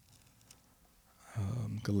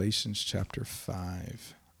Galatians chapter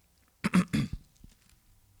 5.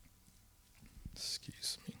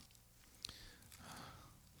 Excuse me.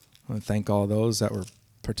 I want to thank all those that were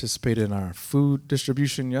participated in our food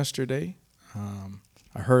distribution yesterday.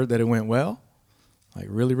 I heard that it went well, like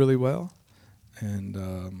really, really well.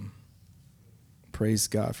 And praise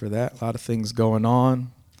God for that. A lot of things going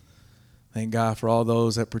on. Thank God for all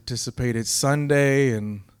those that participated Sunday,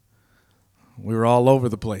 and we were all over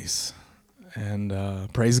the place. And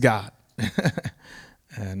praise God.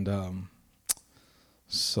 And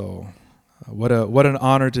so what an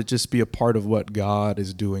honor to just be a part of what God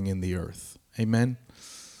is doing in the earth. Amen.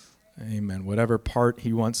 Amen. Whatever part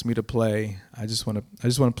He wants me to play, I just want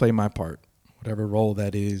to play my part, whatever role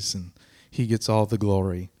that is, and He gets all the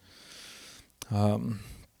glory.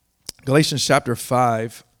 Galatians chapter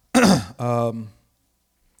 5.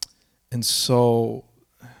 And so,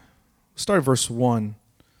 start at verse 1.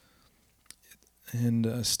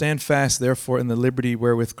 And stand fast, therefore, in the liberty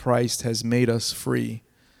wherewith Christ has made us free,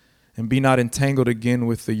 and be not entangled again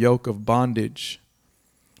with the yoke of bondage.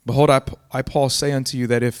 Behold, I Paul, say unto you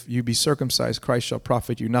that if you be circumcised, Christ shall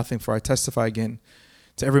profit you nothing. For I testify again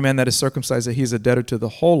to every man that is circumcised that he is a debtor to the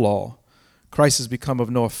whole law. Christ is become of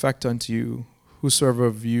no effect unto you. Whosoever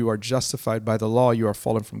of you are justified by the law, you are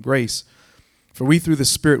fallen from grace. For we through the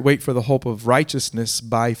Spirit wait for the hope of righteousness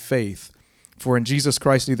by faith. For in Jesus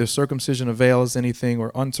Christ neither circumcision avails anything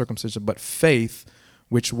or uncircumcision, but faith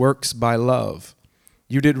which works by love.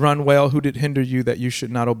 You did run well. Who did hinder you that you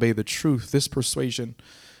should not obey the truth? This persuasion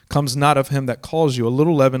comes not of him that calls you. A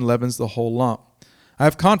little leaven leavens the whole lump. I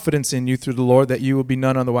have confidence in you through the Lord that you will be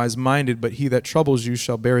none otherwise minded, but he that troubles you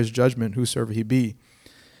shall bear his judgment, whosoever he be.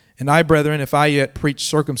 And I, brethren, if I yet preach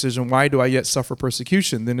circumcision, why do I yet suffer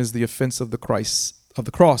persecution? Then is the offense of the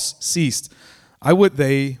cross ceased. I would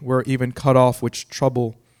they were even cut off which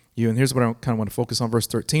trouble you. And here's what I kind of want to focus on, verse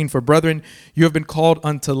 13. For brethren, you have been called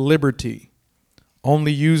unto liberty.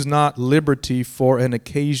 Only use not liberty for an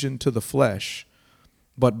occasion to the flesh,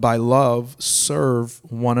 but by love serve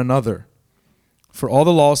one another. For all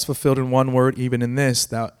the law is fulfilled in one word, even in this,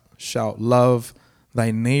 thou shalt love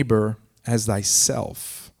thy neighbor as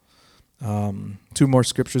thyself. Two more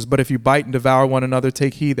scriptures. But if you bite and devour one another,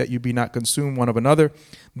 take heed that you be not consumed one of another.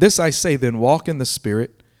 This I say then, walk in the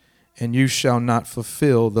Spirit, and you shall not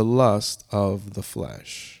fulfill the lust of the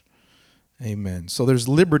flesh. Amen. So there's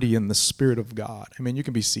liberty in the Spirit of God. Amen. You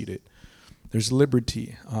can be seated. There's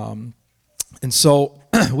liberty. And so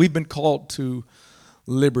we've been called to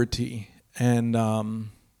liberty. And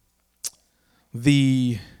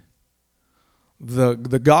the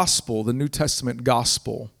gospel, the New Testament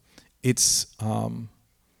gospel, it's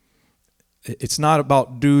not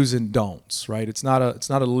about do's and don'ts, right? It's not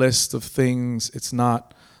a list of things. It's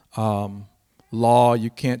not law. You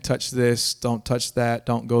can't touch this. Don't touch that.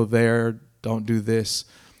 Don't go there. Don't do this.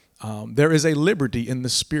 There is a liberty in the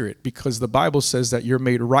Spirit because the Bible says that you're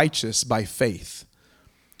made righteous by faith.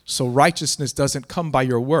 So righteousness doesn't come by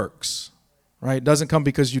your works, right? It doesn't come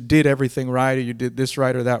because you did everything right or you did this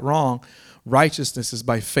right or that wrong. Righteousness is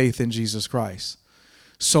by faith in Jesus Christ.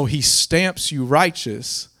 So he stamps you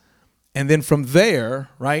righteous, and then from there,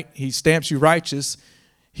 right, he stamps you righteous.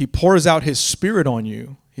 He pours out his Spirit on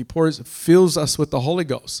you. He fills us with the Holy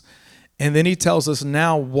Ghost. And then he tells us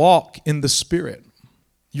now walk in the Spirit.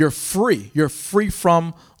 You're free. You're free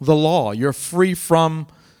from the law. You're free from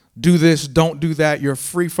do this, don't do that. You're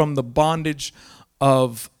free from the bondage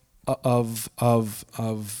of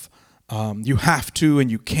you have to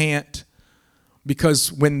and you can't.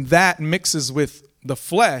 Because when that mixes with the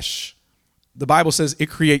flesh, the Bible says it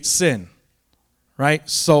creates sin, right?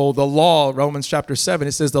 So the law, Romans chapter 7,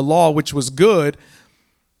 it says the law which was good,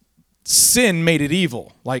 sin made it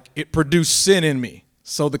evil. Like it produced sin in me.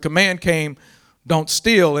 So the command came, don't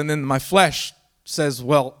steal. And then my flesh says,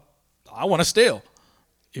 well, I want to steal,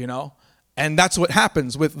 you know? And that's what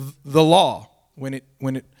happens with the law when it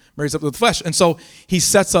marries up with the flesh. And so he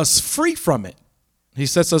sets us free from it. He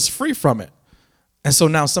sets us free from it. And so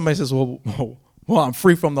now somebody says, well, I'm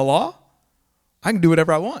free from the law. I can do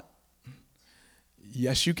whatever I want.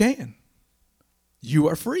 Yes, you can. You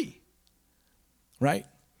are free, right?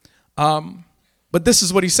 But this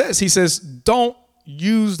is what he says. He says, don't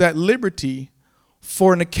use that liberty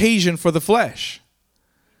for an occasion for the flesh.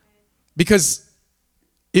 Because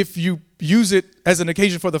if you use it as an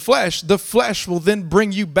occasion for the flesh will then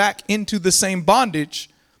bring you back into the same bondage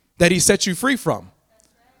that he set you free from.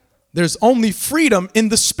 There's only freedom in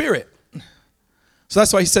the Spirit. So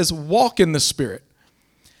that's why he says, walk in the Spirit.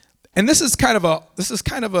 And this is kind of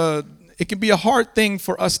it can be a hard thing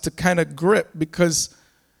for us to kind of grip because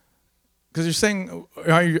you're saying,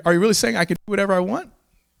 are you really saying I can do whatever I want?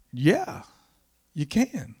 Yeah, you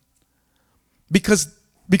can. Because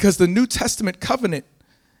the New Testament covenant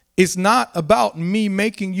is not about me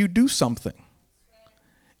making you do something.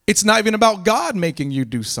 It's not even about God making you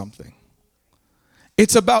do something.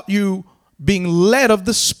 It's about you being led of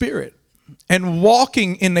the Spirit and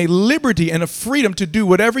walking in a liberty and a freedom to do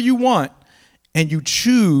whatever you want, and you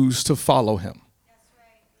choose to follow him.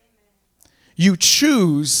 You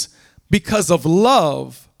choose, because of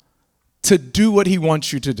love, to do what he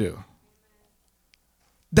wants you to do.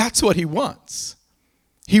 That's what he wants.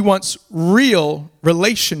 He wants real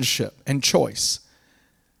relationship and choice.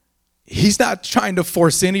 He's not trying to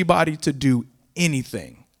force anybody to do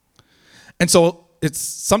anything. And so it's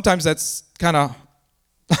sometimes that's kind of,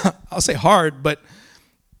 I'll say hard, but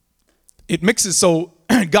it mixes. So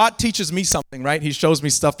God teaches me something, right? He shows me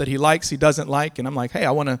stuff that he likes, he doesn't like, and I'm like, hey,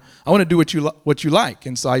 I want to do what you like.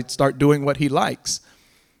 And so I start doing what he likes.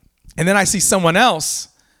 And then I see someone else,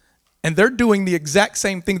 and they're doing the exact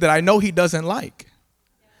same thing that I know he doesn't like.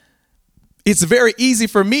 It's very easy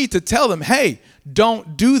for me to tell them, hey,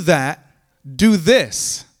 don't do that, do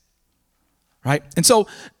this, right? And so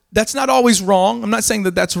that's not always wrong. I'm not saying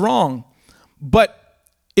that that's wrong. But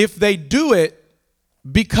if they do it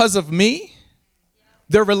because of me,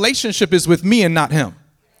 their relationship is with me and not him.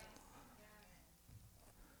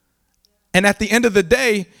 And at the end of the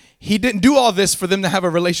day, he didn't do all this for them to have a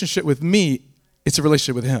relationship with me. It's a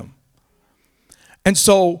relationship with him. And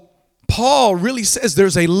so Paul really says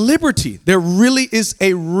there's a liberty. There really is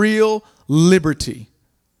a real liberty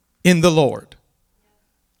in the Lord.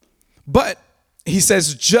 But he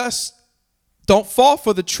says, just don't fall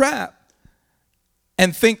for the trap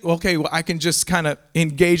and think, okay, well, I can just kind of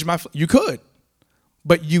engage you could,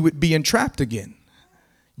 but you would be entrapped again.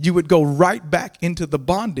 You would go right back into the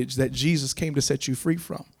bondage that Jesus came to set you free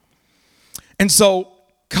from. And so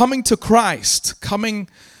coming to Christ, coming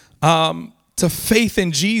to faith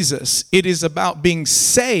in Jesus, it is about being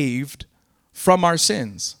saved from our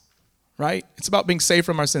sins, right? It's about being saved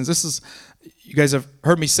from our sins. You guys have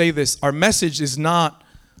heard me say this. Our message is not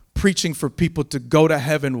preaching for people to go to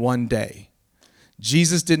heaven one day.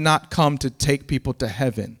 Jesus did not come to take people to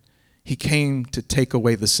heaven. He came to take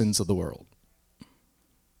away the sins of the world.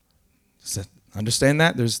 Understand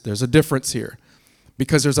that? There's a difference here.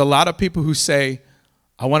 Because there's a lot of people who say,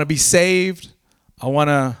 I want to be saved. I want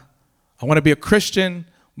to be a Christian,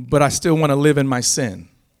 but I still want to live in my sin.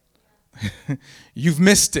 You've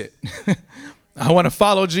missed it. I want to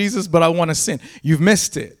follow Jesus, but I want to sin. You've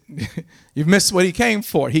missed it. You've missed what he came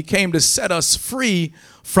for. He came to set us free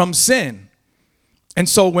from sin. And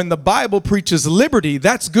so when the Bible preaches liberty,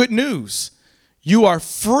 that's good news. You are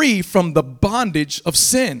free from the bondage of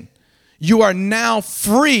sin. You are now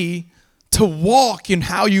free to walk in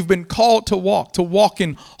how you've been called to walk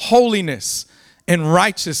in holiness and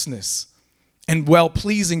righteousness and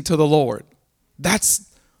well-pleasing to the Lord.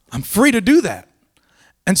 I'm free to do that.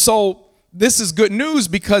 And so this is good news,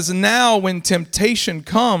 because now when temptation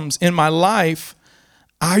comes in my life,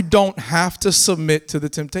 I don't have to submit to the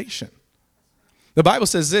temptation. The Bible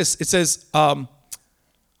says this. It says,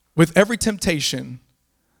 with every temptation,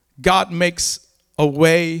 God makes a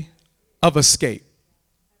way of escape.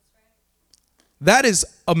 That is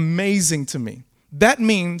amazing to me. That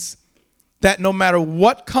means that no matter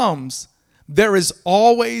what comes, there is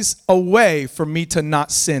always a way for me to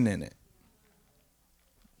not sin in it.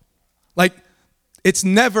 Like, it's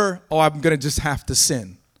never, I'm going to just have to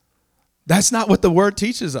sin. That's not what the word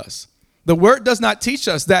teaches us. The word does not teach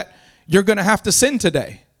us that you're going to have to sin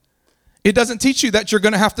today. It doesn't teach you that you're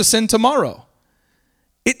going to have to sin tomorrow.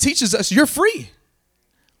 It teaches us you're free.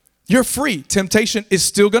 You're free. Temptation is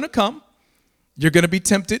still going to come. You're going to be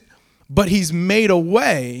tempted, but he's made a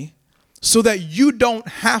way so that you don't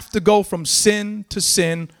have to go from sin to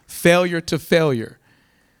sin, failure to failure.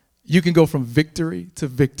 You can go from victory to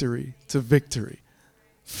victory to victory.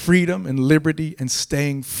 Freedom and liberty and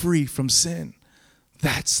staying free from sin.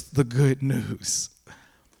 That's the good news.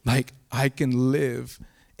 Like, I can live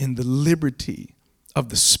in the liberty of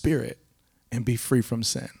the Spirit and be free from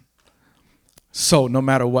sin. So no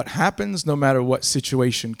matter what happens, no matter what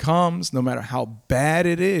situation comes, no matter how bad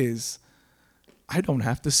it is, I don't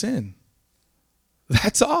have to sin.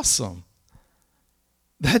 That's awesome.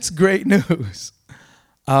 That's great news.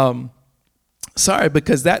 Sorry,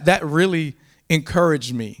 because that really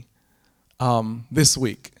encouraged me this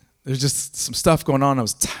week. There's just some stuff going on. I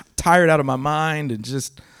was tired out of my mind and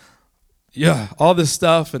just, all this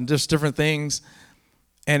stuff and just different things.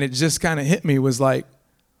 And it just kind of hit me, was like,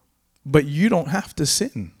 but you don't have to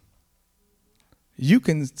sin.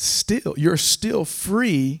 You're still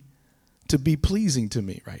free to be pleasing to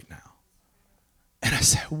me right now. And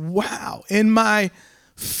said, wow, in my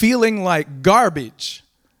feeling like garbage,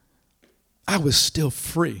 I was still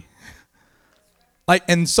free. Like,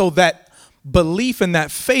 and so that belief and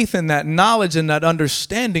that faith and that knowledge and that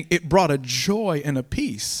understanding, it brought a joy and a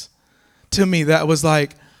peace to me that was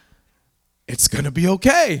like, it's going to be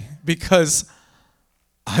okay because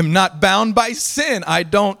I'm not bound by sin. I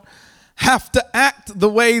don't have to act the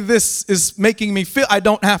way this is making me feel. I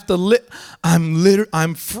don't have to live.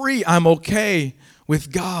 I'm free. I'm okay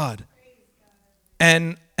with God.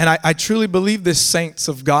 And I truly believe this, saints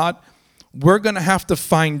of God. We're going to have to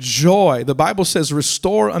find joy. The Bible says,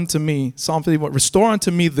 restore unto me, Psalm 51, restore unto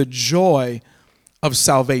me the joy of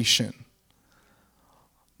salvation.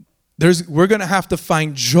 We're going to have to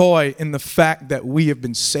find joy in the fact that we have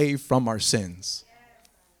been saved from our sins.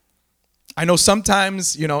 I know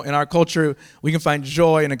sometimes, in our culture, we can find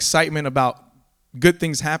joy and excitement about good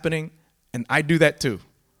things happening, and I do that too,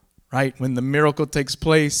 right? When the miracle takes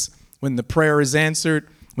place, when the prayer is answered,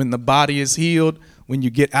 when the body is healed, when you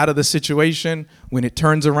get out of the situation, when it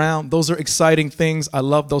turns around, those are exciting things. I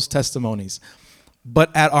love those testimonies.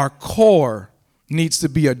 But at our core needs to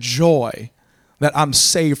be a joy that I'm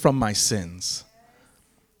saved from my sins.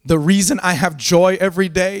 The reason I have joy every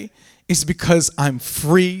day is because I'm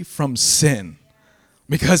free from sin.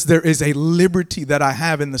 Because there is a liberty that I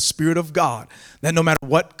have in the Spirit of God that no matter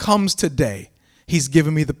what comes today, He's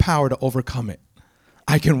given me the power to overcome it.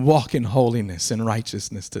 I can walk in holiness and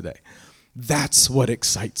righteousness today. That's what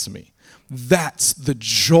excites me. That's the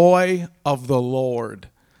joy of the Lord,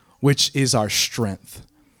 which is our strength.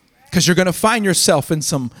 Because you're going to find yourself in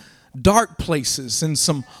some dark places, in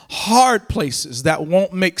some hard places that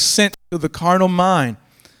won't make sense to the carnal mind.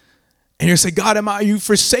 And you say, God, are you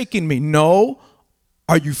forsaking me? No.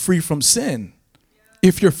 Are you free from sin?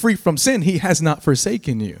 If you're free from sin, He has not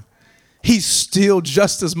forsaken you. He's still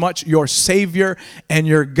just as much your Savior and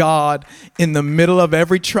your God in the middle of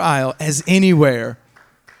every trial as anywhere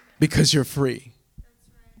because you're free.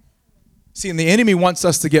 See, and the enemy wants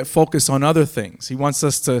us to get focused on other things. He wants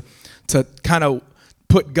us to kind of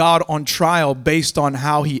put God on trial based on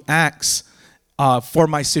how He acts for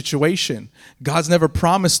my situation. God's never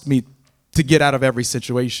promised me to get out of every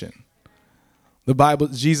situation. The Bible,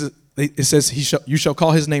 Jesus, it says, you shall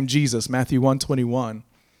call His name Jesus, Matthew 1:21.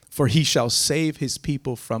 For He shall save His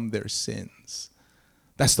people from their sins.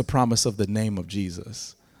 That's the promise of the name of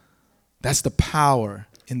Jesus. That's the power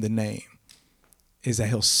in the name, is that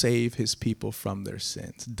He'll save His people from their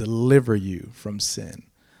sins, deliver you from sin.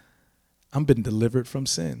 I've been delivered from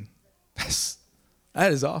sin.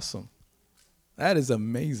 That is awesome. That is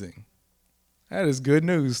amazing. That is good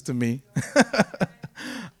news to me.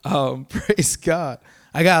 Praise God.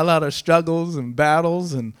 I got a lot of struggles and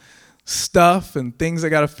battles and stuff and things I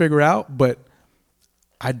got to figure out, but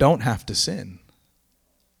I don't have to sin.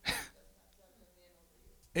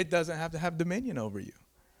 It doesn't have to have dominion over you.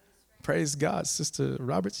 Praise God. Sister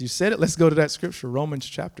Roberts, you said it. Let's go to that scripture, Romans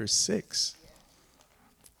chapter 6.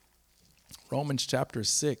 Romans chapter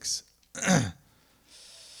 6.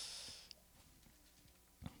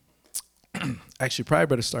 Actually, probably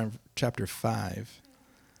better start in chapter 5.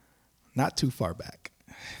 Not too far back.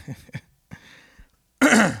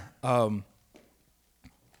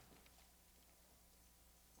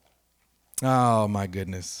 Oh my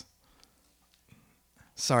goodness.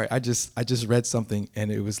 Sorry, I just read something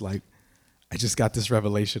and it was like I just got this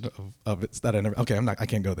revelation of it that I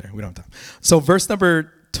can't go there. We don't have time. So verse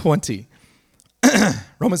number 20.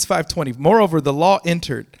 Romans 5:20. Moreover, the law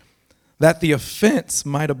entered that the offense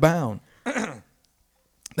might abound.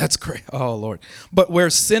 That's great. Oh Lord. But where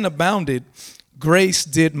sin abounded, grace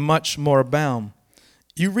did much more abound.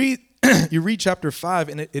 You read chapter 5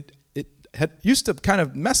 and it had used to kind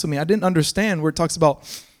of mess with me. I didn't understand where it talks about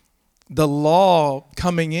the law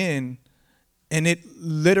coming in and it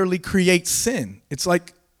literally creates sin. It's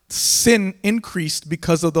like sin increased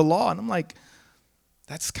because of the law. And I'm like,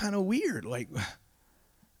 that's kind of weird. Like,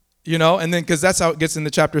 and then because that's how it gets into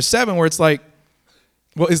chapter 7 where it's like,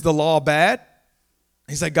 well, is the law bad?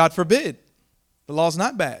 He's like, God forbid. The law's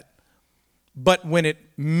not bad. But when it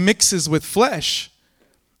mixes with flesh,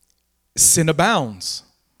 sin abounds.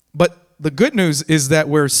 But the good news is that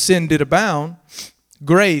where sin did abound,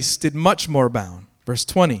 grace did much more abound. Verse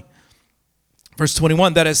 20. Verse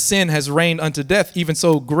 21, that as sin has reigned unto death, even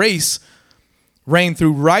so grace reigned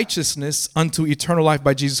through righteousness unto eternal life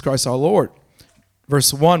by Jesus Christ our Lord.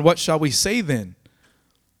 Verse 1, what shall we say then?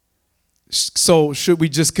 So should we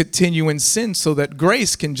just continue in sin so that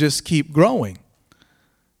grace can just keep growing?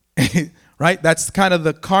 Right? That's kind of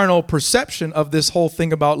the carnal perception of this whole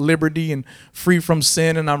thing about liberty and free from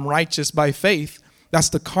sin and I'm righteous by faith. That's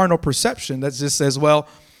the carnal perception that just says, well,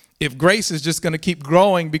 if grace is just going to keep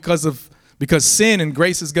growing because sin and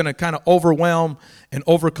grace is going to kind of overwhelm and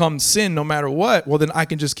overcome sin no matter what, well, then I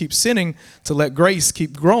can just keep sinning to let grace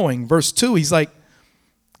keep growing. Verse 2, he's like,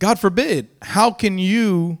 God forbid, how can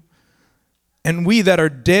you and we that are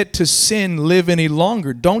dead to sin live any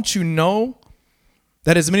longer? Don't you know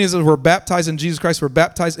that as many as were baptized in Jesus Christ were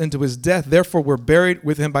baptized into his death? Therefore, we're buried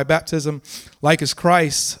with him by baptism, like as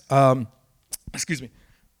Christ. Verse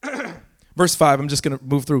 5, I'm just going to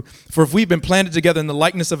move through. For if we've been planted together in the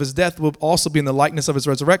likeness of his death, we'll also be in the likeness of his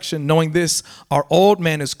resurrection. Knowing this, our old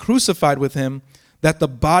man is crucified with him, that the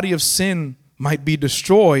body of sin might be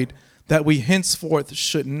destroyed, that we henceforth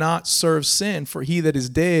should not serve sin. For he that is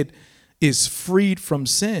dead is freed from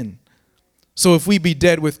sin. So if we be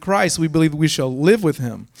dead with Christ, we believe we shall live with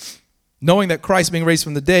him. Knowing that Christ being raised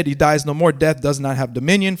from the dead, he dies no more. Death does not have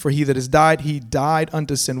dominion. For he that has died, he died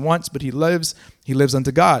unto sin once, but he lives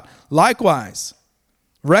unto God. Likewise,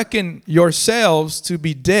 reckon yourselves to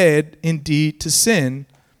be dead indeed to sin,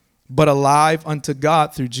 but alive unto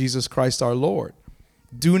God through Jesus Christ our Lord.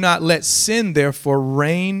 Do not let sin therefore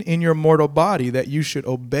reign in your mortal body, that you should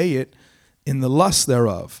obey it in the lust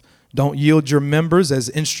thereof. Don't yield your members as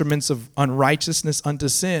instruments of unrighteousness unto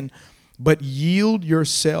sin, but yield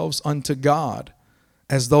yourselves unto God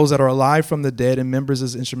as those that are alive from the dead, and members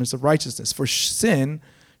as instruments of righteousness. For sin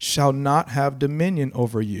shall not have dominion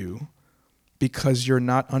over you, because you're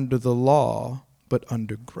not under the law, but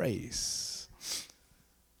under grace.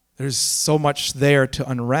 There's so much there to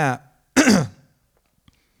unwrap.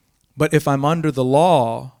 But if I'm under the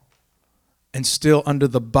law and still under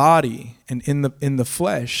the body and in the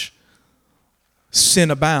flesh,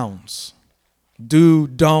 sin abounds. Do,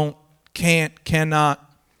 don't, can't,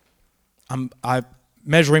 cannot. I'm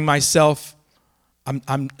measuring myself.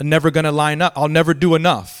 I'm never going to line up. I'll never do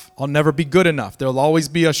enough. I'll never be good enough. There'll always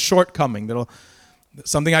be a shortcoming.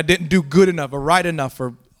 Something I didn't do good enough or right enough,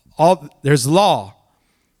 or there's law.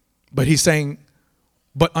 But he's saying,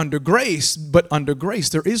 but under grace,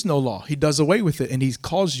 there is no law. He does away with it, and he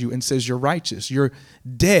calls you and says you're righteous. You're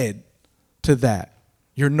dead to that.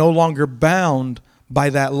 You're no longer bound by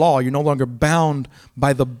that law. You're no longer bound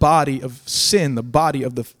by the body of sin, the body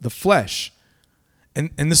of the flesh.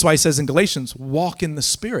 And this is why he says in Galatians, walk in the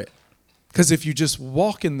Spirit. Because if you just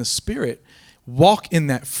walk in the Spirit, walk in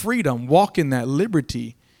that freedom, walk in that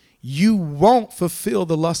liberty, you won't fulfill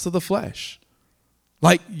the lust of the flesh.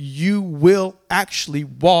 Like, you will actually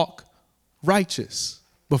walk righteous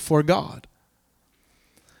before God.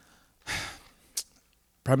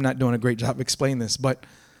 Probably not doing a great job explaining this, but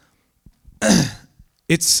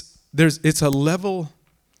it's a level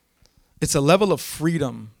of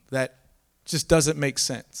freedom that just doesn't make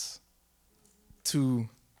sense to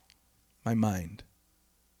my mind.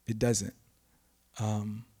 It doesn't,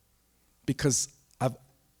 because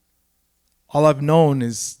all I've known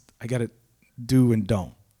is I got to do and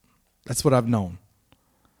don't. That's what I've known.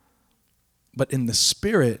 But in the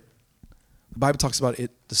Spirit, the Bible talks about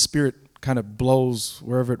it. The Spirit kind of blows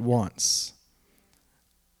wherever it wants.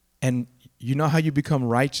 And you know how you become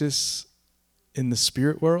righteous in the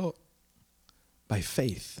spirit world? By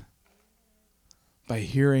faith. By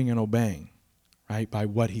hearing and obeying, right? By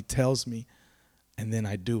what he tells me, and then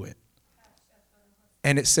I do it.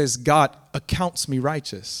 And it says God accounts me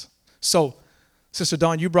righteous. So, Sister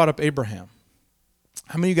Dawn, you brought up Abraham.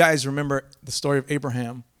 How many of you guys remember the story of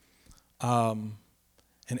Abraham and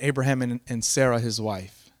Abraham and Sarah, his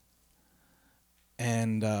wife,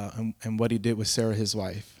 and what he did with Sarah, his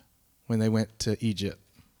wife, when they went to Egypt,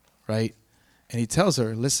 right? And he tells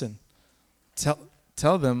her, listen,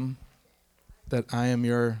 tell them that I am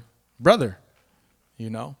your brother, you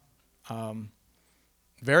know.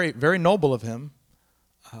 Very, very noble of him,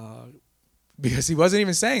 because he wasn't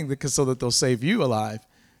even saying because so that they'll save you alive.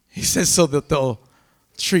 He says so that they'll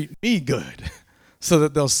treat me good, so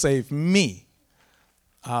that they'll save me.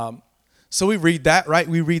 So we read that, right?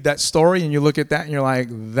 We read that story, and you look at that, and you're like,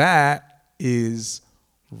 that is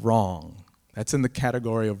wrong. That's in the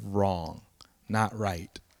category of wrong, not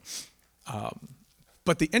right.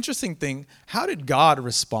 But the interesting thing, how did God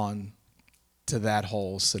respond to that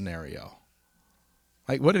whole scenario?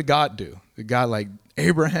 Like, what did God do? Did God like,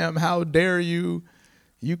 Abraham, how dare you?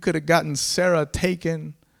 You could have gotten Sarah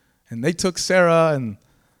taken, and they took Sarah, and,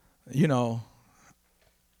 you know,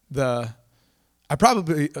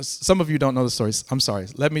 some of you don't know the story. I'm sorry.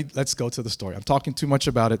 Let's go to the story. I'm talking too much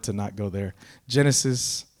about it to not go there.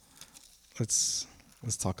 Genesis, let's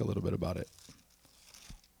talk a little bit about it.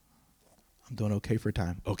 I'm doing okay for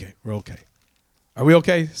time. Okay, we're okay. Are we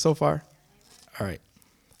okay so far? All right.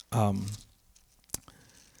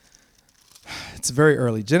 It's very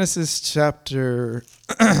early. Genesis chapter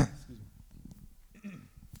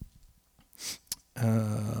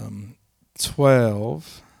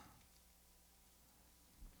 12.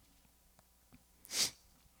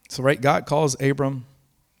 So, right, God calls Abram,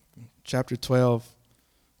 chapter 12.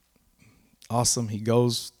 Awesome. He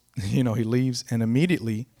goes, he leaves. And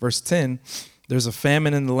immediately, verse 10, there's a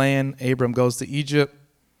famine in the land. Abram goes to Egypt.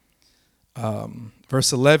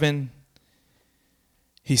 Verse 11,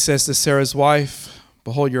 he says to Sarah's wife,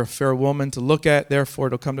 behold, you're a fair woman to look at. Therefore,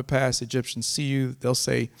 it'll come to pass, Egyptians see you. They'll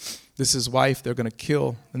say, this is his wife. They're going to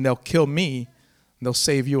kill, and they'll kill me. And they'll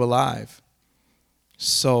save you alive.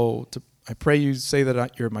 So I pray you say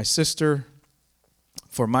that you're my sister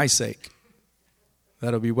for my sake.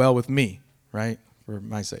 That'll be well with me, right? For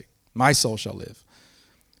my sake. My soul shall live.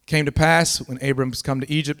 Came to pass, when Abram's come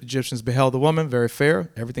to Egypt, the Egyptians beheld the woman, very fair.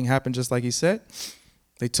 Everything happened just like he said.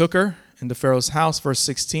 They took her into Pharaoh's house, verse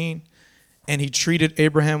 16, and he treated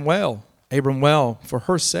Abram well for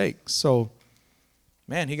her sake. So,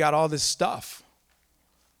 man, he got all this stuff,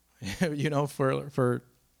 for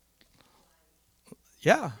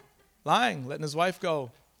lying, letting his wife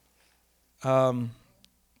go.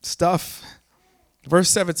 Stuff. Verse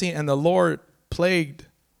 17, and the Lord plagued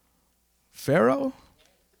Pharaoh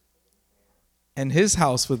and his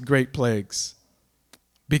house with great plagues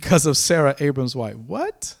because of Sarah, Abram's wife.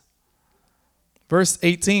 What? Verse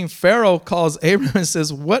 18, Pharaoh calls Abram and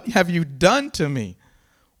says, what have you done to me?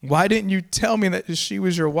 Why didn't you tell me that she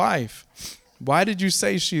was your wife? Why did you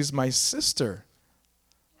say she's my sister?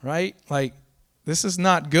 Right? Like, this is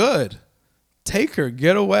not good. Take her,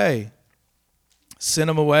 get away. Send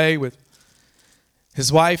him away with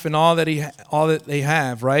his wife and all that they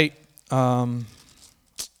have, right? And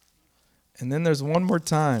then there's one more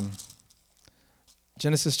time.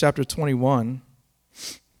 Genesis chapter 21.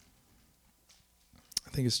 I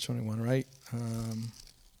think it's 21, right?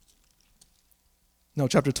 No,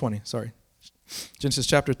 chapter 20, sorry. Genesis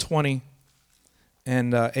chapter 20.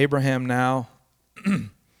 And Abraham now,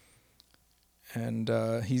 and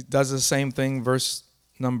he does the same thing, verse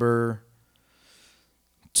number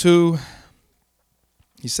 2.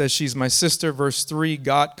 He says, she's my sister. Verse 3,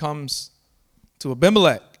 God comes to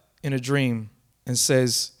Abimelech in a dream and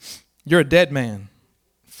says, you're a dead man.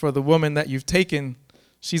 For the woman that you've taken,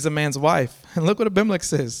 she's a man's wife. And look what Abimelech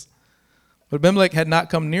says. But Abimelech had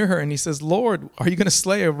not come near her, and he says, Lord, are you going to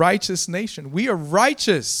slay a righteous nation? We are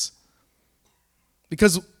righteous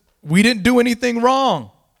because we didn't do anything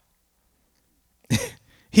wrong.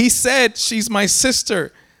 He said, she's my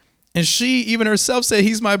sister. And she even herself said,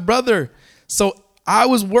 he's my brother. So I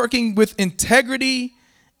was working with integrity,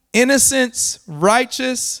 innocence,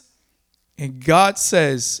 righteous. And God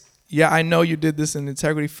says, yeah, I know you did this in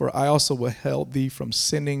integrity, for I also withheld thee from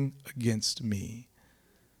sinning against me.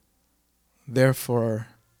 Therefore,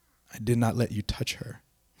 I did not let you touch her.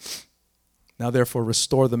 Now, therefore,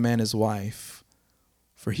 restore the man his wife,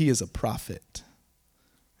 for he is a prophet.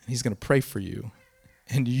 And he's going to pray for you,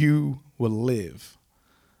 and you will live.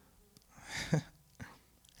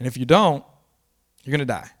 And if you don't, you're going to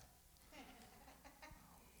die.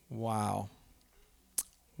 Wow.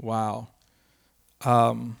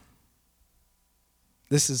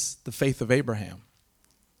 This is the faith of Abraham,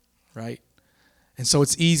 right? And so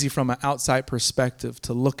it's easy from an outside perspective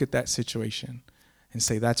to look at that situation and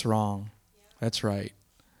say, that's wrong. That's right.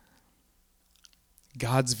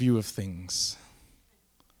 God's view of things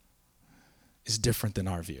is different than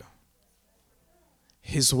our view.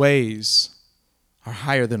 His ways are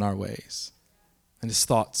higher than our ways, and his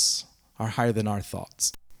thoughts are higher than our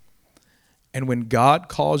thoughts. And when God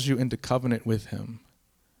calls you into covenant with him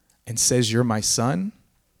and says, you're my son,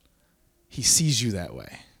 he sees you that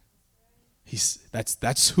way.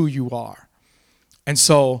 That's who you are. And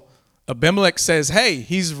so Abimelech says, hey,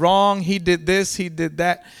 he's wrong. He did this, he did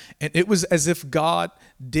that. And it was as if God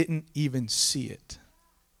didn't even see it.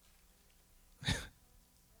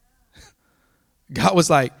 God was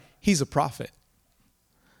like, he's a prophet.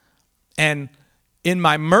 And in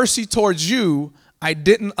my mercy towards you, I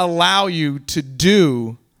didn't allow you to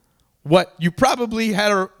do what you probably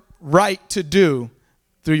had a right to do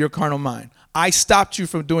through your carnal mind. I stopped you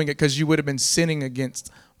from doing it because you would have been sinning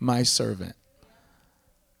against my servant.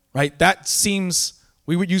 Right? That seems,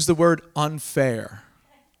 we would use the word unfair.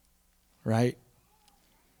 Right?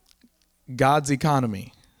 God's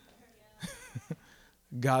economy.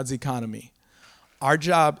 God's economy. Our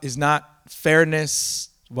job is not fairness,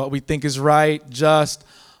 what we think is right, just.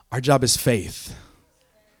 Our job is faith.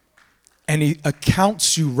 And he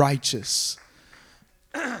accounts you righteous.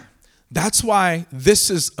 That's why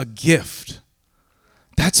this is a gift.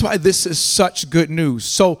 That's why this is such good news.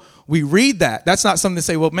 So we read that. That's not something to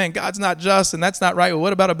say, well, man, God's not just and that's not right. Well,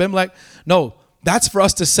 what about Abimelech? No, that's for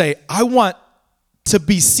us to say, I want to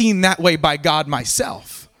be seen that way by God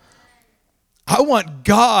myself. I want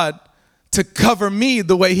God to cover me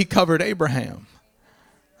the way he covered Abraham.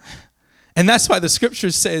 And that's why the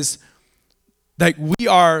scripture says that we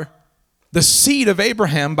are the seed of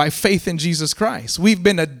Abraham by faith in Jesus Christ. We've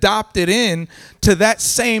been adopted in to that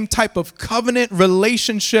same type of covenant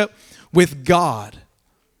relationship with God.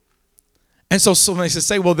 And so somebody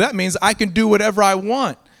say, well, that means I can do whatever I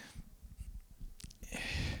want.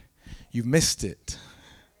 You missed it.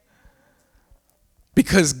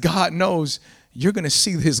 Because God knows you're going to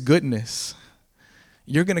see his goodness.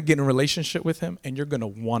 You're going to get in a relationship with him and you're going to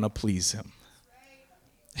want to please him.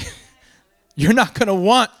 You're not going to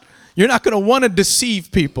want to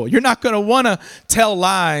deceive people. You're not going to want to tell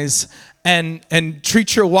lies and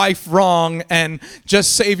treat your wife wrong and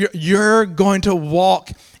just save you're going to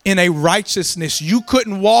walk in a righteousness you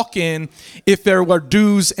couldn't walk in if there were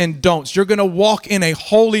do's and don'ts. You're going to walk in a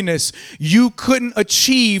holiness you couldn't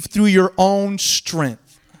achieve through your own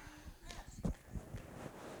strength.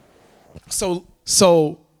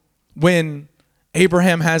 So when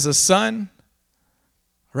Abraham has a son,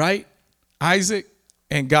 right? Isaac,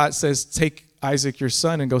 and God says, take Isaac, your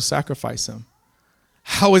son, and go sacrifice him.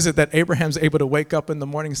 How is it that Abraham's able to wake up in the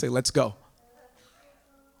morning and say, let's go?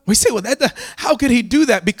 We say, well, how could he do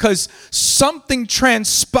that? Because something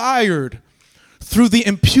transpired through the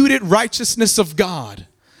imputed righteousness of God,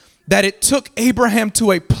 that it took Abraham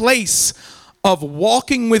to a place of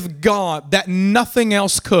walking with God that nothing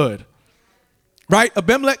else could. Right?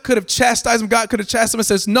 Abimelech could have chastised him. God could have chastised him and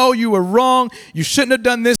says, no, you were wrong. You shouldn't have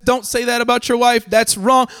done this. Don't say that about your wife. That's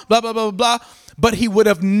wrong. Blah, blah, blah, blah, blah. But he would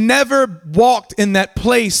have never walked in that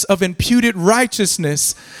place of imputed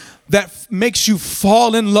righteousness that makes you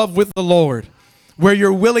fall in love with the Lord, where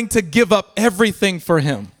you're willing to give up everything for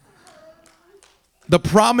him. The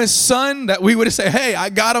promised son that we would say, hey, I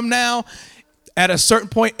got him now. At a certain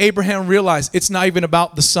point, Abraham realized it's not even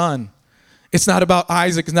about the son. It's not about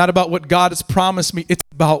Isaac. It's not about what God has promised me. It's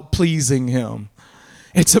about pleasing him.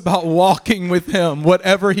 It's about walking with him,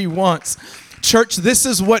 whatever he wants. Church, this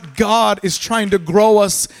is what God is trying to grow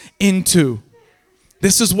us into.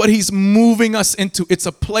 This is what he's moving us into. It's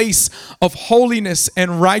a place of holiness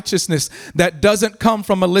and righteousness that doesn't come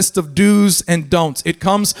from a list of do's and don'ts. It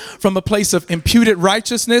comes from a place of imputed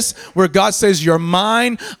righteousness where God says, you're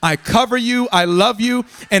mine, I cover you, I love you.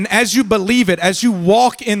 And as you believe it, as you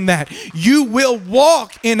walk in that, you will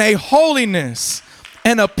walk in a holiness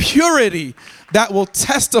and a purity that will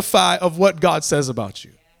testify of what God says about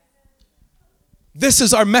you. This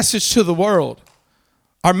is our message to the world.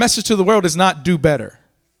 Our message to the world is not do better.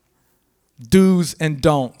 Do's and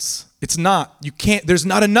don'ts. It's not. You can't. There's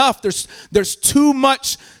not enough. There's too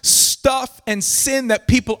much stuff and sin that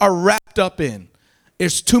people are wrapped up in.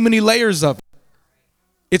 There's too many layers of it.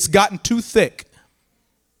 It's gotten too thick.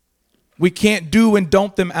 We can't do and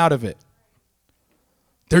don't them out of it.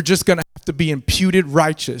 They're just going to have to be imputed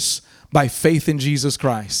righteous by faith in Jesus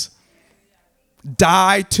Christ.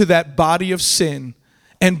 Die to that body of sin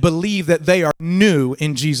and believe that they are new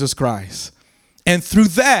in Jesus Christ. And through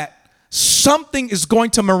that, something is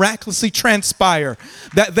going to miraculously transpire,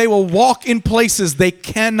 that they will walk in places they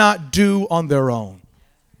cannot do on their own.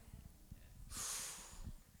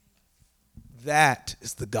 That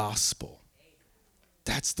is the gospel.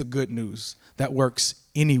 That's the good news that works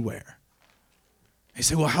anywhere. They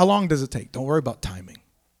say, well, how long does it take? Don't worry about timing.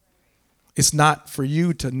 It's not for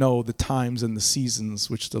you to know the times and the seasons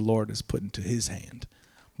which the Lord has put into his hand.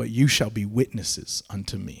 But you shall be witnesses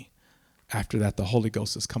unto me. After that, the Holy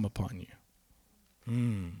Ghost has come upon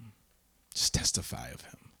you. Just testify of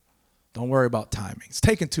him. Don't worry about timing. It's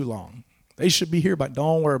taking too long. They should be here, but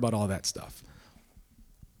don't worry about all that stuff.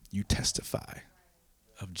 You testify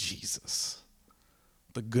of Jesus,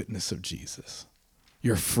 the goodness of Jesus.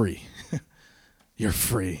 You're free. You're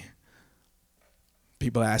free.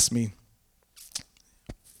 People ask me,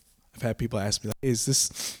 I've had people ask me,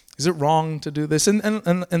 is it wrong to do this?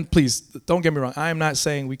 And please, don't get me wrong. I am not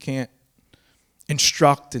saying we can't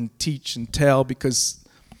instruct and teach and tell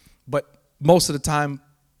but most of the time,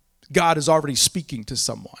 God is already speaking to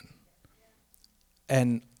someone.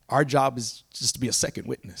 And our job is just to be a second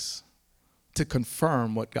witness, to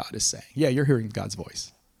confirm what God is saying. Yeah, you're hearing God's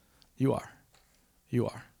voice. You are. You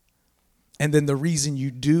are. And then the reason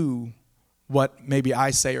you do what maybe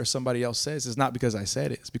I say or somebody else says is not because I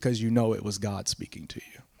said it. It's because you know it was God speaking to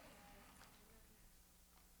you.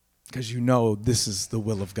 Because you know this is the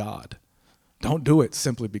will of God. Don't do it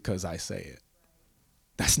simply because I say it.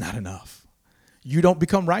 That's not enough. You don't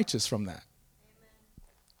become righteous from that.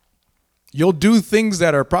 You'll do things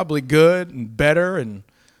that are probably good and better. And,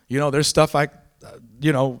 there's stuff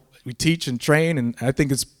we teach and train. And I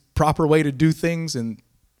think it's proper way to do things. And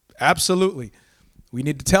absolutely, we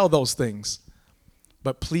need to tell those things.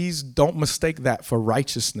 But please don't mistake that for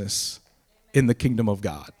righteousness in the kingdom of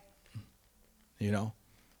God.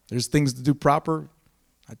 There's things to do proper.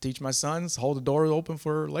 I teach my sons, hold the door open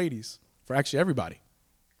for ladies, for actually everybody,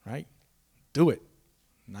 right? Do it.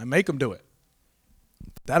 And I make them do it.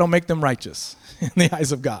 That don't make them righteous in the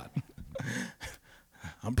eyes of God.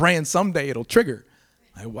 I'm praying someday it'll trigger.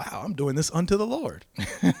 Wow, I'm doing this unto the Lord.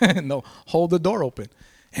 And they'll hold the door open.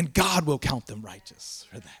 And God will count them righteous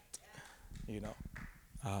for that.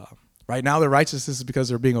 Right now, their righteousness is because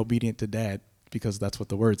they're being obedient to dad, because that's what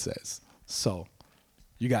the word says. So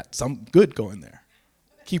you got some good going there.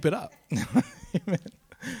 Keep it up. Amen.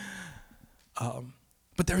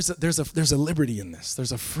 But there's a liberty in this.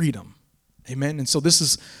 There's a freedom. Amen. And so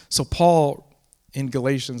Paul in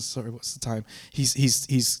Galatians, what's the time?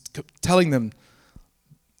 He's telling them,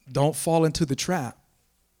 don't fall into the trap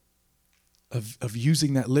of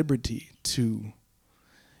using that liberty to,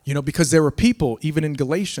 because there were people even in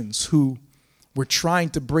Galatians who were trying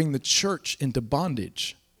to bring the church into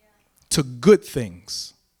bondage to good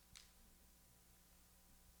things.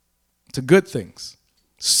 To good things,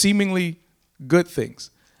 seemingly good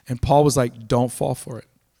things. And Paul was like, don't fall for it.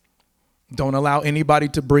 Don't allow anybody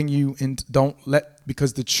to bring you in.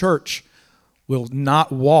 Because the church will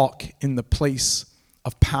not walk in the place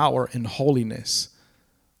of power and holiness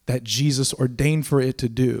that Jesus ordained for it to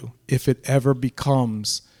do if it ever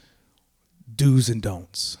becomes do's and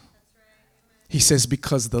don'ts. He says,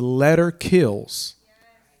 because the letter kills,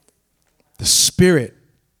 the spirit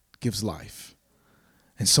gives life.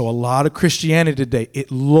 And so a lot of Christianity today,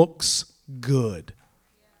 it looks good.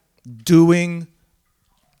 Doing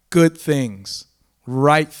good things,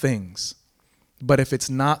 right things. But if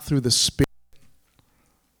it's not through the Spirit,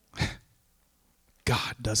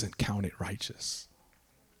 God doesn't count it righteous.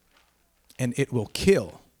 And it will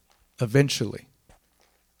kill eventually.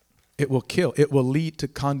 It will kill. It will lead to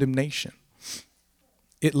condemnation.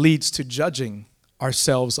 It leads to judging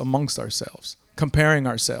ourselves amongst ourselves, comparing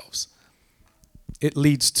ourselves. It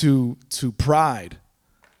leads to pride.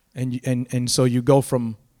 And so you go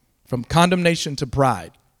from condemnation to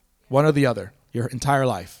pride, one or the other, your entire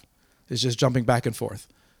life is just jumping back and forth.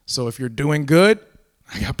 So if you're doing good,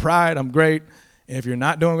 I got pride, I'm great. And if you're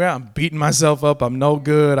not doing good, I'm beating myself up, I'm no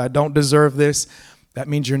good, I don't deserve this. That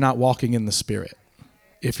means you're not walking in the Spirit.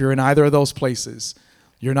 If you're in either of those places,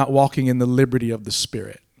 you're not walking in the liberty of the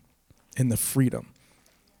Spirit, in the freedom.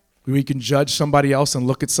 We can judge somebody else and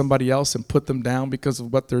look at somebody else and put them down because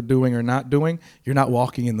of what they're doing or not doing. You're not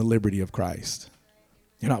walking in the liberty of Christ.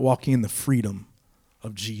 You're not walking in the freedom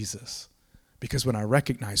of Jesus. Because when I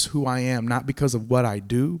recognize who I am, not because of what I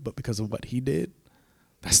do, but because of what he did,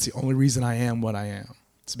 that's the only reason I am what I am.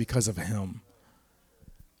 It's because of him.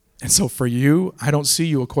 And so for you, I don't see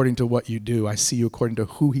you according to what you do. I see you according to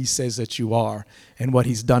who he says that you are and what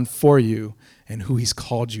he's done for you and who he's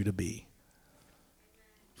called you to be.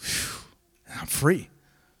 Whew. I'm free.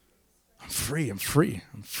 I'm free. I'm free.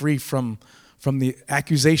 I'm free from the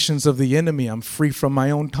accusations of the enemy. I'm free from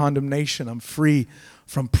my own condemnation. I'm free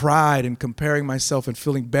from pride and comparing myself and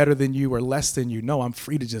feeling better than you or less than you. No, I'm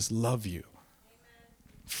free to just love you.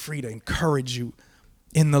 I'm free to encourage you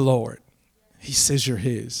in the Lord. He says you're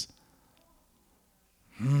his.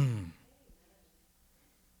 In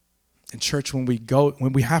church, when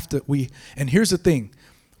we have to, and here's the thing,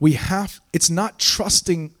 it's not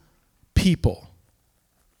trusting people.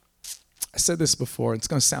 I said this before, it's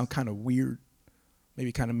going to sound kind of weird,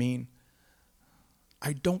 maybe kind of mean.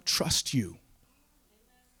 I don't trust you.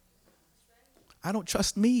 I don't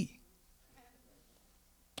trust me.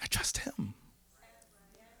 I trust him.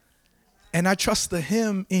 And I trust the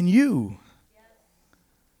him in you.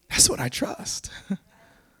 That's what I trust.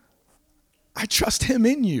 I trust him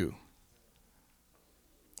in you.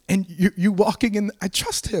 And you walking in, I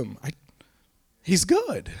trust him. He's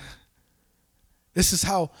good. This is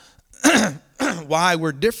how, why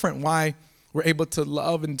we're different, why we're able to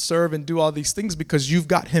love and serve and do all these things, because you've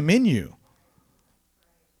got him in you.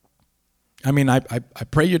 I mean, I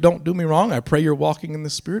pray you don't do me wrong. I pray you're walking in the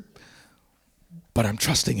Spirit, but I'm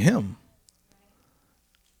trusting him.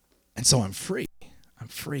 And so I'm free. I'm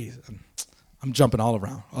free. I'm jumping all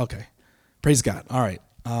around. Okay. Praise God. All right.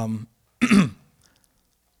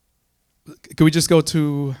 Can we just go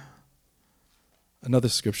to another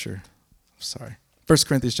scripture? Sorry. 1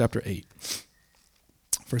 Corinthians chapter 8.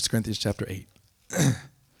 1 Corinthians chapter 8.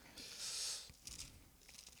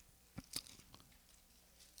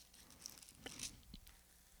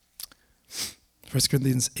 1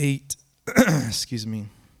 Corinthians 8, excuse me,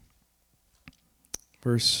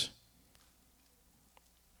 I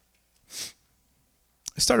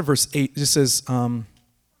started verse 8. It just says, talking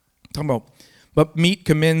about, but meat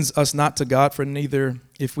commends us not to God, for neither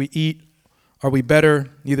if we eat are we better,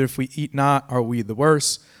 neither if we eat not are we the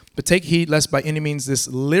worse. But take heed lest by any means this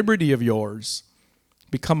liberty of yours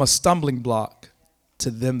become a stumbling block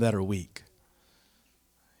to them that are weak.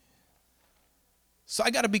 So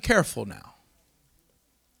I got to be careful now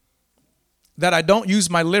that I don't use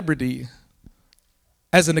my liberty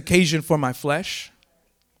as an occasion for my flesh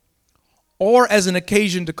or as an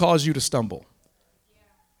occasion to cause you to stumble.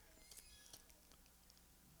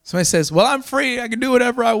 Somebody says, well, I'm free. I can do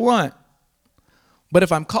whatever I want. But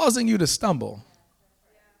if I'm causing you to stumble,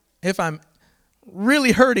 if I'm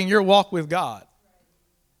really hurting your walk with God,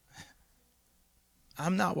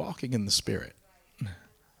 I'm not walking in the Spirit.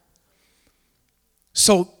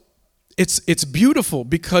 So it's beautiful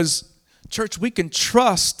because, church, we can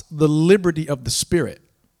trust the liberty of the Spirit.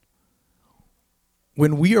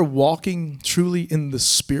 When we are walking truly in the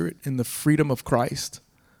Spirit, in the freedom of Christ,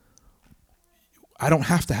 I don't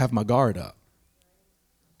have to have my guard up.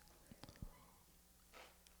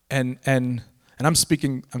 And I'm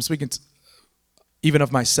speaking even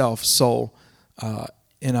of myself. So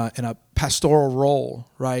in a pastoral role,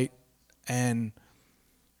 right? And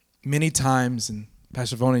many times, and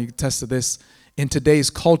Pastor Vona, you can attest to this, in today's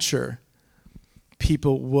culture,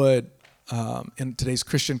 people would, in today's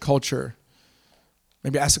Christian culture,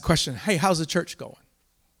 maybe ask a question, hey, how's the church going?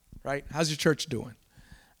 Right? How's your church doing?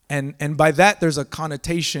 And by that, there's a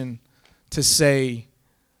connotation to say,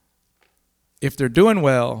 if they're doing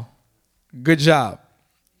well, good job.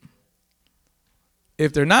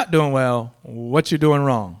 If they're not doing well, what you doing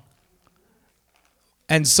wrong?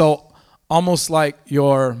 And so almost like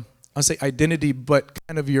your, I'll say identity, but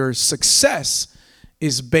kind of your success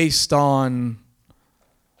is based on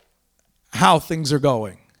how things are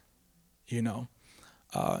going, you know.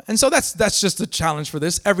 And so that's just a challenge for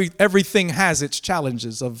this. Everything has its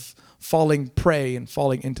challenges of falling prey and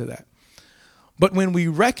falling into that. But when we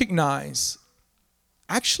recognize,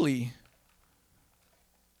 actually,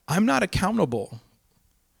 I'm not accountable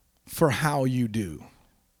for how you do.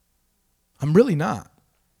 I'm really not.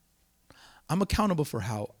 I'm accountable for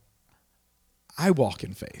how I walk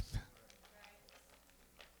in faith.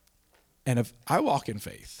 And if I walk in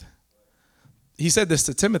faith, he said this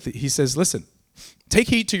to Timothy. He says, listen, take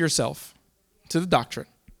heed to yourself, to the doctrine,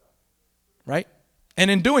 right? And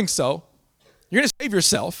in doing so, you're going to save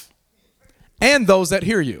yourself and those that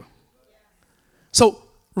hear you. So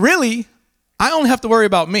really, I only have to worry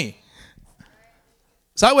about me.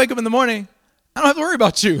 So I wake up in the morning, I don't have to worry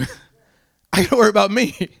about you. I got to worry about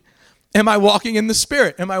me. Am I walking in the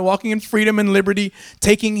Spirit? Am I walking in freedom and liberty,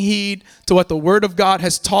 taking heed to what the Word of God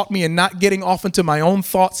has taught me and not getting off into my own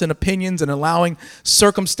thoughts and opinions and allowing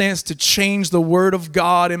circumstance to change the Word of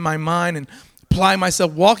God in my mind and apply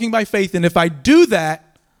myself, walking by faith? And if I do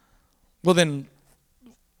that, well then,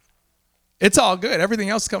 it's all good. Everything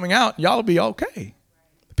else coming out, y'all will be okay.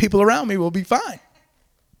 The people around me will be fine.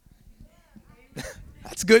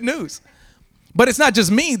 That's good news. But it's not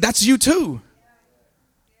just me, that's you too.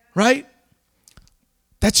 Right?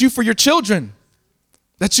 That's you for your children.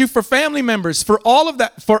 That's you for family members, for all of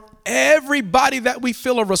that, for everybody that we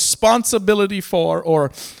feel a responsibility for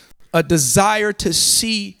or a desire to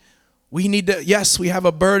see. We need to, yes, we have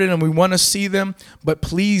a burden and we want to see them, but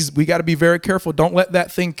please, we got to be very careful. Don't let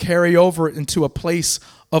that thing carry over into a place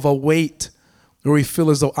of a weight where we feel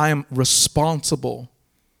as though I am responsible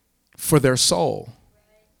for their soul.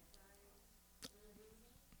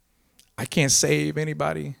 I can't save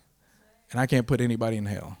anybody. And I can't put anybody in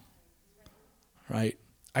hell, right?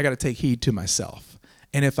 I got to take heed to myself.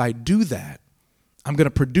 And if I do that, I'm going to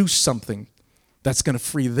produce something that's going to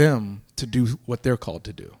free them to do what they're called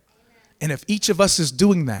to do. And if each of us is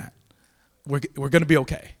doing that, we're going to be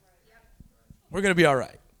okay. We're going to be all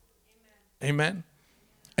right. Amen.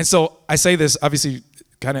 And so I say this, obviously,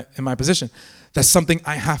 kind of in my position. That's something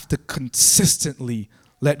I have to consistently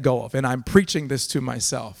let go of. And I'm preaching this to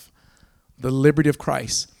myself, the liberty of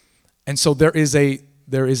Christ. And so there is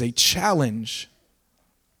a challenge,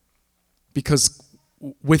 because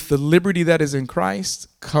with the liberty that is in Christ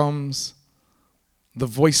comes the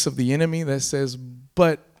voice of the enemy that says,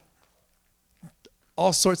 but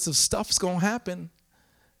all sorts of stuff's going to happen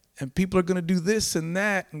and people are going to do this and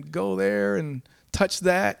that and go there and touch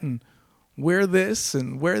that and wear this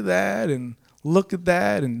and wear that and look at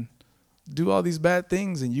that and do all these bad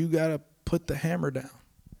things, and you got to put the hammer down.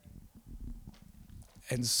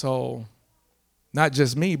 And so, not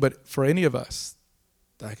just me, but for any of us,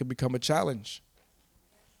 that could become a challenge.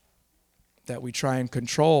 that we try and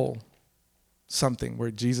control something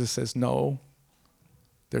where Jesus says, no,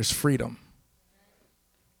 there's freedom.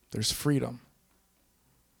 There's freedom.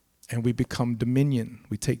 And we become dominion.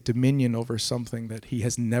 We take dominion over something that he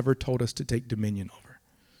has never told us to take dominion over.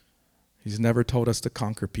 He's never told us to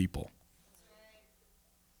conquer people.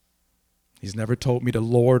 He's never told me to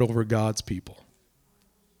lord over God's people.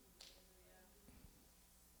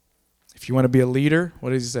 If you want to be a leader, what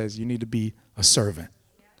does he say? You need to be a servant.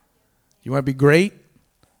 You want to be great?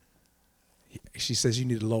 She says you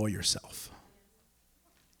need to lower yourself.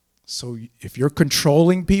 So if you're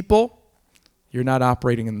controlling people, you're not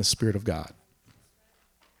operating in the Spirit of God.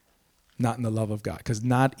 Not in the love of God. Because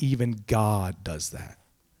not even God does that.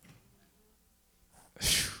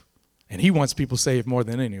 And he wants people saved more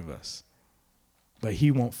than any of us. But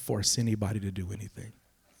he won't force anybody to do anything.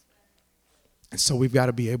 And so we've got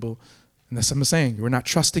to be able, and that's what I'm saying, we're not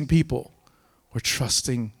trusting people. We're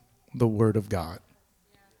trusting the Word of God.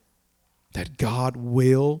 That God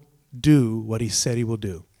will do what he said he will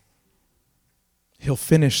do. He'll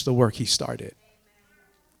finish the work he started.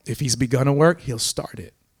 If he's begun a work, he'll start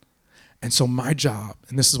it. And so my job,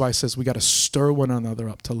 and this is why it says we got to stir one another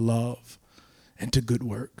up to love and to good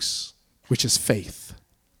works, which is faith.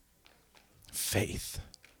 Faith.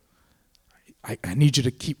 I need you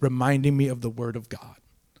to keep reminding me of the Word of God.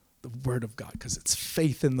 The Word of God, because it's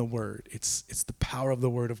faith in the Word. It's the power of the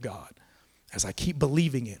Word of God. As I keep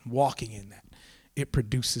believing it, walking in that, it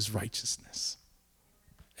produces righteousness.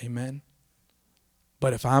 Amen.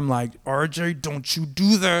 But if I'm like, RJ, don't you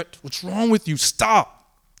do that. What's wrong with you?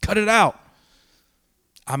 Stop. Cut it out.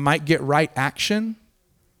 I might get right action,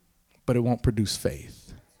 but it won't produce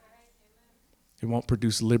faith. It won't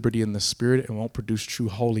produce liberty in the Spirit. It won't produce true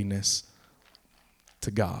holiness to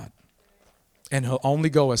God. And he'll only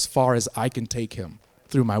go as far as I can take him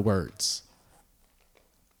through my words.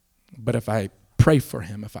 But if I pray for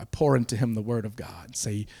him, if I pour into him the Word of God,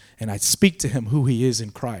 and I speak to him who he is in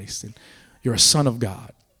Christ, and you're a son of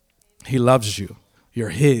God. He loves you. You're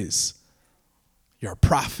his. You're a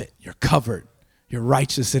prophet. You're covered. You're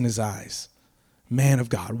righteous in his eyes. Man of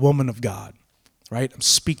God, woman of God, right? I'm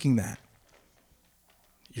speaking that.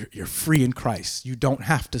 You're free in Christ. You don't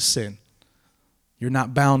have to sin. You're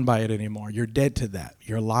not bound by it anymore. You're dead to that.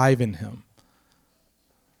 You're alive in him.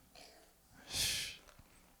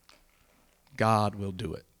 God will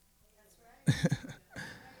do it.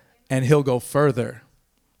 And he'll go further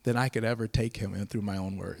than I could ever take him in through my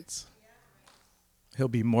own words. He'll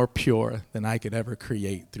be more pure than I could ever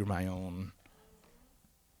create through my own.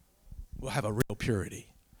 We'll have a real purity.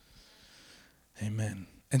 Amen.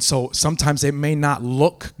 And so sometimes it may not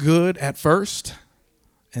look good at first.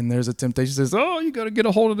 And there's a temptation that says, oh, you got to get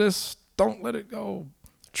a hold of this. Don't let it go.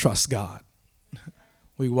 Trust God.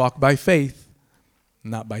 We walk by faith,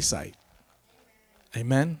 not by sight.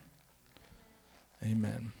 Amen.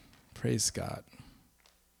 Amen. Praise God.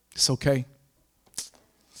 It's okay.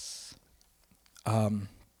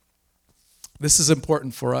 This is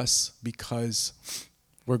important for us because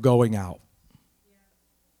we're going out,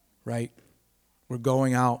 right? We're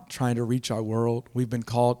going out trying to reach our world. We've been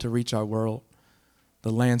called to reach our world.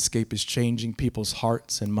 The landscape is changing. People's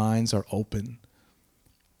hearts and minds are open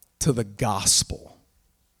to the gospel,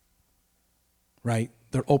 right?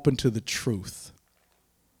 They're open to the truth.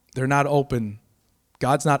 They're not open.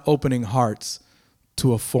 God's not opening hearts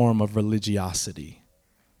to a form of religiosity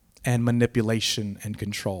and manipulation and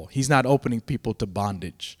control. He's not opening people to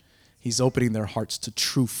bondage. He's opening their hearts to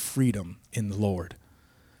true freedom in the Lord.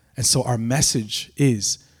 And so our message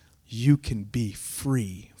is, you can be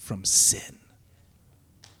free from sin.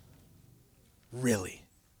 Really.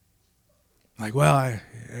 Like, well, I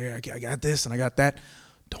got this and I got that.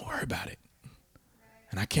 Don't worry about it.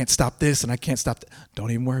 And I can't stop this and I can't stop that.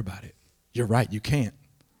 Don't even worry about it. You're right, you can't.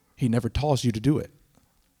 He never tells you to do it.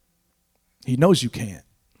 He knows you can't.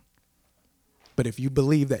 But if you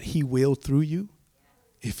believe that he will through you,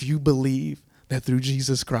 if you believe that through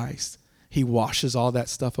Jesus Christ, he washes all that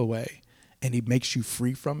stuff away and he makes you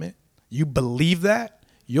free from it, you believe that,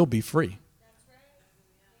 you'll be free.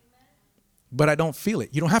 But I don't feel it.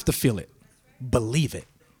 You don't have to feel it. Believe it.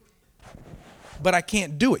 But I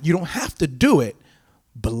can't do it. You don't have to do it.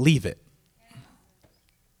 Believe it.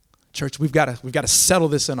 Church, we've got to settle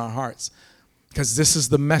this in our hearts, because this is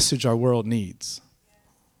the message our world needs.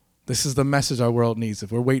 This is the message our world needs.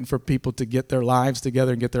 If we're waiting for people to get their lives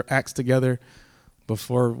together and get their acts together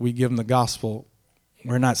before we give them the gospel,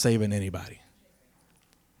 we're not saving anybody.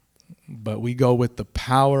 But we go with the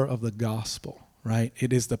power of the gospel, right?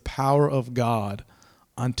 It is the power of God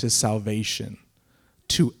unto salvation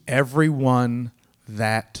to everyone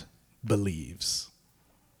that believes.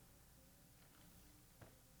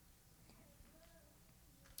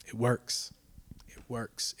 It works. It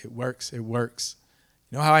works. It works. It works.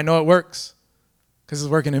 You know how I know it works? Because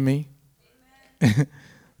it's working in me.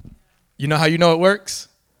 You know how you know it works?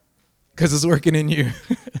 Because it's working in you.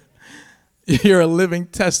 You're a living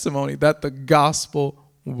testimony that the gospel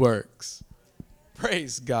works.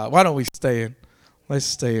 Praise God. Why don't we stay in? Let's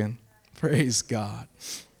stay in. Praise God.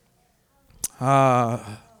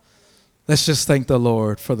 Let's just thank the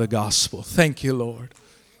Lord for the gospel. Thank you, Lord.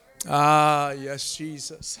 Yes,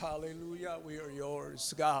 Jesus. Hallelujah. We are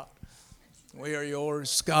yours, God. We are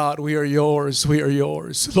yours, God. We are yours. We are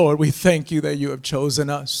yours. Lord, we thank you that you have chosen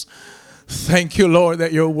us. Thank you, Lord,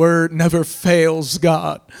 that your word never fails,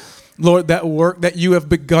 God. Lord, that work that you have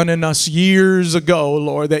begun in us years ago,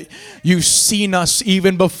 Lord, that you've seen us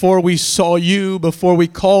even before we saw you, before we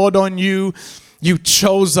called on you. You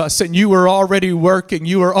chose us and you were already working.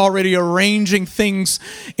 You were already arranging things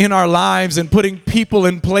in our lives and putting people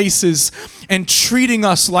in places and treating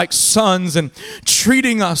us like sons and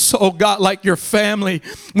treating us, oh God, like your family.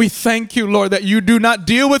 We thank you, Lord, that you do not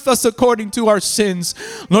deal with us according to our sins,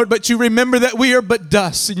 Lord, but you remember that we are but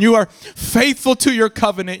dust and you are faithful to your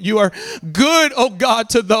covenant. You are good, oh God,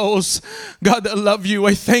 to those, God, that love you.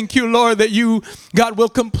 I thank you, Lord, that you, God, will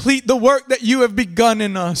complete the work that you have begun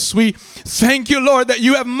in us. We thank you, Lord, that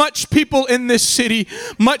you have much people in this city,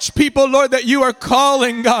 much people, Lord, that you are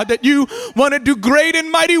calling, God, that you want to do great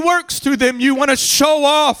and mighty works through them. You want to show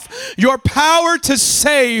off your power to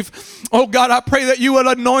save. Oh God, I pray that you will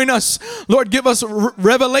anoint us. Lord, give us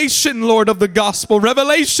revelation, Lord, of the gospel.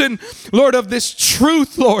 Revelation, Lord, of this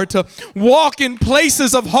truth, Lord, to walk in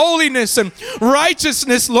places of holiness and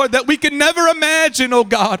righteousness, Lord, that we can never imagine, oh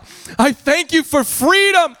God. I thank you for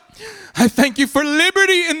freedom. I thank you for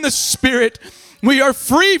liberty in the Spirit. We are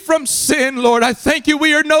free from sin, Lord. I thank you.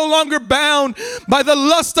 We are no longer bound by the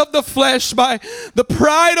lust of the flesh, by the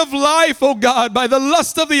pride of life, oh God, by the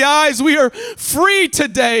lust of the eyes. We are free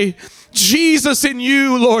today. Jesus in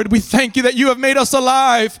you, Lord, we thank you that you have made us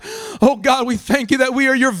alive. Oh God, we thank you that we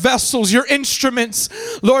are your vessels, your instruments.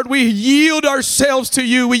 Lord, we yield ourselves to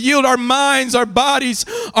you. We yield our minds, our bodies,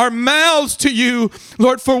 our mouths to you,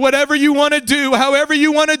 Lord, for whatever you want to do, however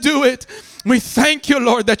you want to do it. We thank you,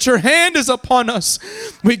 Lord, that your hand is upon us.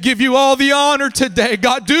 We give you all the honor today.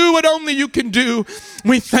 God, do what only you can do.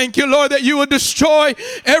 We thank you, Lord, that you will destroy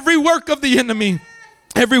every work of the enemy,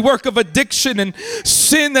 every work of addiction and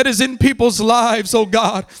sin that is in people's lives, oh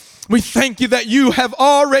God. We thank you that you have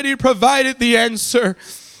already provided the answer.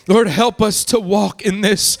 Lord, help us to walk in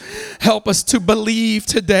this. Help us to believe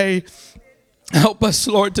today. Help us,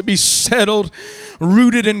 Lord, to be settled,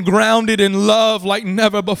 rooted and grounded in love like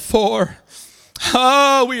never before.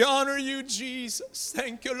 Oh, we honor you, Jesus.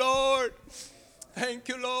 Thank you, Lord. Thank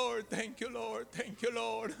you, Lord. Thank you, Lord. Thank you,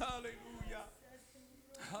 Lord. Hallelujah.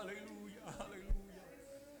 Hallelujah. Hallelujah.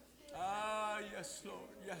 Yes, Lord.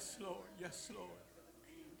 Yes, Lord. Yes, Lord.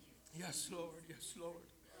 Yes, Lord. Yes, Lord.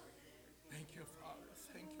 Thank you, Father.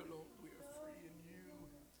 Thank you, Lord. We are free in you.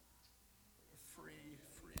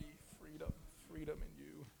 Freedom. Freedom in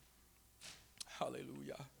you.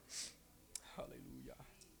 Hallelujah. Hallelujah.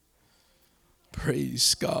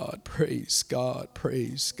 Praise God. Praise God.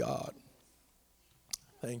 Praise God.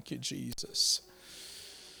 Thank you, Jesus.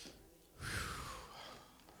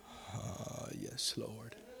 Yes,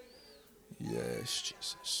 Lord. Yes,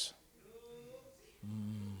 Jesus.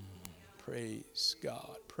 Praise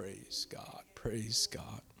God. Praise God. Praise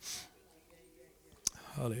God.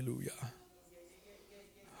 Hallelujah.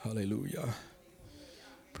 Hallelujah.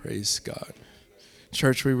 Praise God.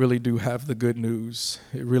 Church, we really do have the good news.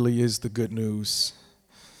 It really is the good news.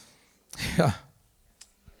 Yeah.